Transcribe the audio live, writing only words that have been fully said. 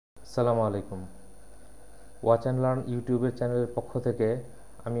আসসালামু আলাইকুম। Watch and learn ইউটিউবের চ্যানেলের পক্ষ থেকে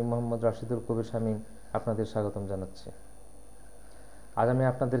আমি মোহাম্মদ রাশিদুল কবির শামীম আপনাদের স্বাগতম জানাচ্ছি। আজ আমি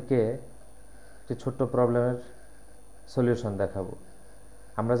আপনাদেরকে একটি ছোট্ট প্রবলেমের সলিউশন দেখাবো।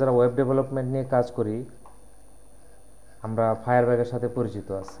 আমরা যারা ওয়েব ডেভেলপমেন্ট নিয়ে কাজ করি, আমরা ফায়ারব্যাগের সাথে পরিচিত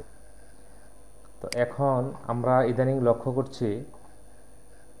আছি। তো এখন আমরা ইদানিং লক্ষ্য করছি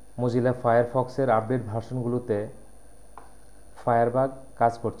মজিলা ফায়ারফক্সের আপডেট ভার্সনগুলোতে ফায়ারবাগ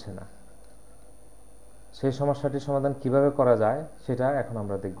কাজ করছে না। সেই সমস্যাটির সমাধান কিভাবে করা যায় সেটা এখন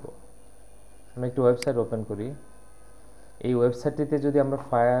আমরা দেখব। আমি একটি ওয়েবসাইট ওপেন করি। এই ওয়েবসাইটটিতে যদি আমরা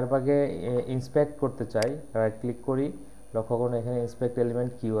ফায়ারবাগে ইন্সপেক্ট করতে চাই, রাইট ক্লিক করি, লক্ষ্য করুন এখানে ইন্সপেক্ট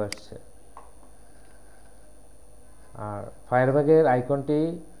এলিমেন্ট কিউ আসছে। আর ফায়ারবাগের আইকনটি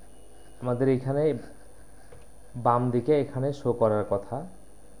আমাদের এখানে বাম দিকে এখানে শো করার কথা,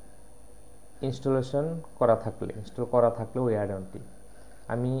 ইনস্টল করা থাকলে ওই অ্যাডনটি।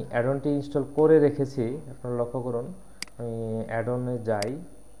 আমি অ্যাডনটি ইনস্টল করে রেখেছি। আপনারা লক্ষ্য করুন, আমি অ্যাডনে যাই,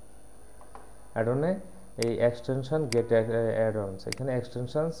 অ্যাডনে এই এক্সটেনশন গেট অ্যাডনস, এখানে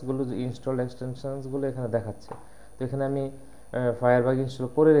এক্সটেনশনসগুলো ইনস্টল এক্সটেনশনসগুলো এখানে দেখাচ্ছে। তো এখানে আমি ফায়ারবাগ ইনস্টল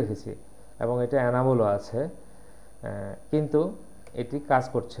করে রেখেছি এবং এটা অ্যানাবলও আছে, কিন্তু এটি কাজ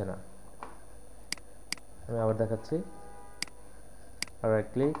করছে না। আমি আবার দেখাচ্ছি, রাইট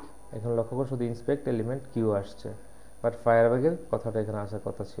ক্লিক, এখানে লক্ষ্য করুন শুধু ইন্সপেক্ট এলিমেন্ট কিউ আসছে, বাট ফায়ারবাগের কথাটা এখানে আসার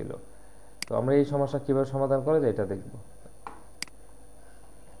কথা ছিল। তো আমরা এই সমস্যা কীভাবে সমাধান করা যায় এটা দেখব।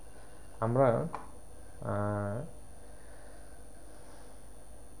 আমরা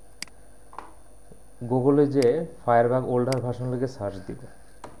গুগলে যে ফায়ারবাগ ওল্ডার ভার্সন লিখে সার্চ দিব।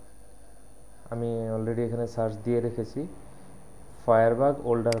 আমি অলরেডি এখানে সার্চ দিয়ে রেখেছি, ফায়ারবাগ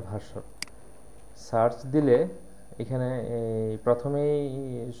ওল্ডার ভার্সন। সার্চ দিলে এখানে প্রথমেই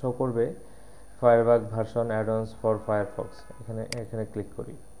শো করবে Firebug version add-ons for Firefox. এখানে ক্লিক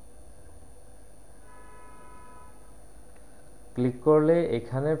করি। ক্লিক করলে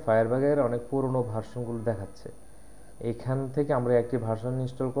এখানে ফায়ারবাগের অনেক পুরনো ভার্সনগুলো দেখাচ্ছে। এখান থেকে আমরা একটি ভার্সন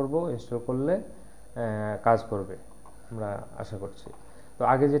ইনস্টল করব, ইনস্টল করলে কাজ করবে আমরা আশা করছি। তো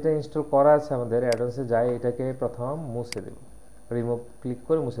আগে যেটা ইনস্টল করা আছে আমাদের অ্যাডন্সে যাই, এটাকে প্রথম মুছে দেব, রিমুভ ক্লিক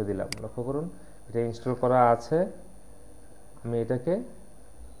করে মুছে দিলাম। লক্ষ্য করুন এটা ইনস্টল করা আছে, আমি এটাকে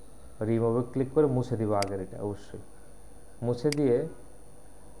রিমুভে ক্লিক করে মুছে দিব। আগের এটা অবশ্যই মুছে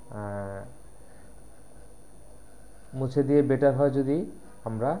দিয়ে বেটার হয় যদি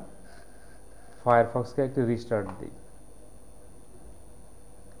আমরা ফায়ারফক্সকে একটি রিস্টার্ট দিই।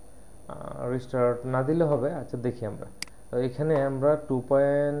 রিস্টার্ট না দিলে হবে, আচ্ছা দেখি আমরা। তো এখানে আমরা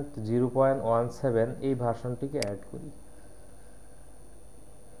 2.0.17 এই ভার্সনটিকে অ্যাড করি।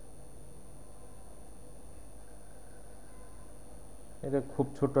 এটা খুব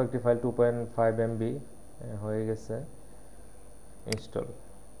ছোট একটি ফাইল, 2.5 MB হয়ে গেছে ইনস্টল।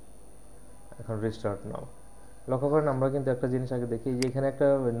 এখন রিস্টার্ট নাও। লক্ষ্য করেন আমরা কিন্তু একটা জিনিস আগে দেখি, যে এখানে একটা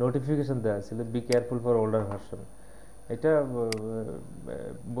নোটিফিকেশন দেওয়া ছিল, be careful for older version. এটা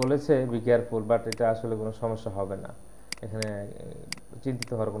বলেছে বি কেয়ারফুল, বাট এটা আসলে কোনো সমস্যা হবে না, এখানে চিন্তিত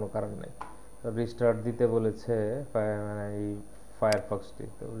হওয়ার কোনো কারণ নেই। রিস্টার্ট দিতে বলেছে মানে এই ফায়ারফক্সটি।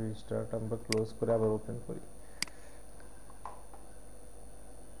 তো রিস্টার্ট আমরা ক্লোজ করে আবার ওপেন করি।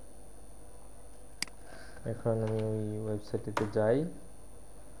 এখন আমি ওই ওয়েবসাইটটিতে যাই,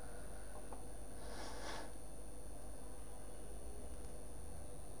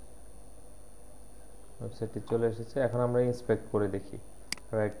 ওয়েবসাইটটি চলে এসেছে। এখন আমরা ইন্সপেক্ট করে দেখি,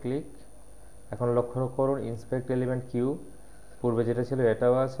 রাইট ক্লিক। এখন লক্ষ্য করুন ইন্সপেক্ট এলিমেন্ট কিউ, পূর্বে যেটা ছিল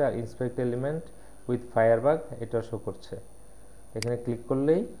এটাও আছে, আর ইন্সপেক্ট এলিমেন্ট উইথ ফায়ারবাগ এটা শো করছে। এখানে ক্লিক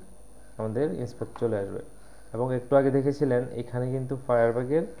করলেই আমাদের ইন্সপেক্ট চলে আসবে। এবং একটু আগে দেখেছিলেন এখানে কিন্তু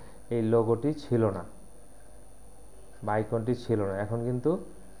ফায়ারবাগের এই লোগোটি ছিল না বা আইকনটি ছিল না, এখন কিন্তু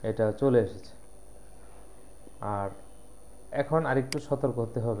এটা চলে এসেছে। আর এখন আরেকটু সতর্ক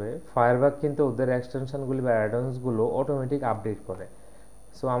হতে হবে, ফায়ারবাগ কিন্তু ওদের এক্সটেনশনগুলি বা অ্যাডন্সগুলো অটোমেটিক আপডেট করে।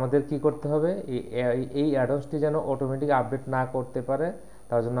 সো আমাদের কি করতে হবে, এই অ্যাডন্সটি যেন অটোমেটিক আপডেট না করতে পারে,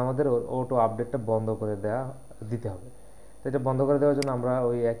 তার জন্য আমাদের অটো আপডেটটা বন্ধ করে দিতে হবে। তো এটা বন্ধ করে দেওয়ার জন্য আমরা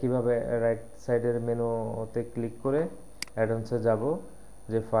ওই একইভাবে রাইট সাইডের মেনুতে ক্লিক করে অ্যাডন্সে যাব,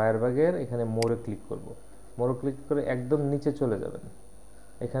 যে ফায়ারবাগের এখানে মোড়ে ক্লিক করব। মোড়ে ক্লিক করে একদম নিচে চলে যাবেন।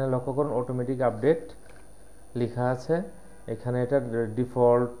 এখানে লক্ষ্য করুন অটোমেটিক আপডেট লেখা আছে। এখানে এটা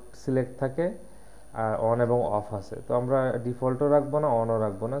ডিফল্ট সিলেক্ট থাকে, আর অন এবং অফ আছে। তো আমরা ডিফল্টও রাখবো না, অনও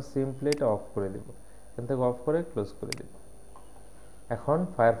রাখবো না, সিম্পলি এটা অফ করে দেব। এখান থেকে অফ করে ক্লোজ করে দেব। এখন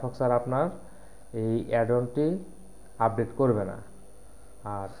ফায়ারফক্স আর আপনার এই অ্যাডনটি আপডেট করবে না।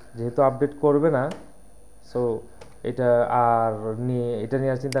 আর যেহেতু আপডেট করবে না, সো এটা নিয়ে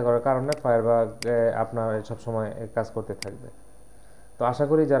আর চিন্তা করার কারণে ফায়ারবাগ আপনার সবসময় কাজ করতে থাকবে। তো তো আশা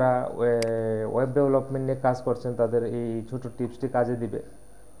করি যারা ওয়েব ডেভেলপমেন্ট নিয়ে কাজ করছেন তাদের এই ছোট টিপসটি কাজে দিবে।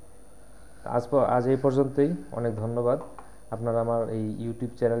 আজ এই পর্যন্তই। অনেক ধন্যবাদ। আপনারা আমার এই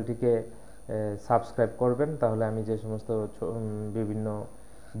ইউটিউব চ্যানেলটিকে সাবস্ক্রাইব করবেন, তাহলে আমি যে সমস্ত বিভিন্ন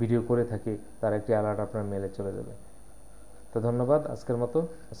ভিডিও করে থাকি তার একটি অ্যালার্ট আপনার মেলে চলে যাবে। তো ধন্যবাদ আজকের মতো।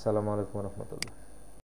 আসসালামু আলাইকুম রহমতুল্লাহ।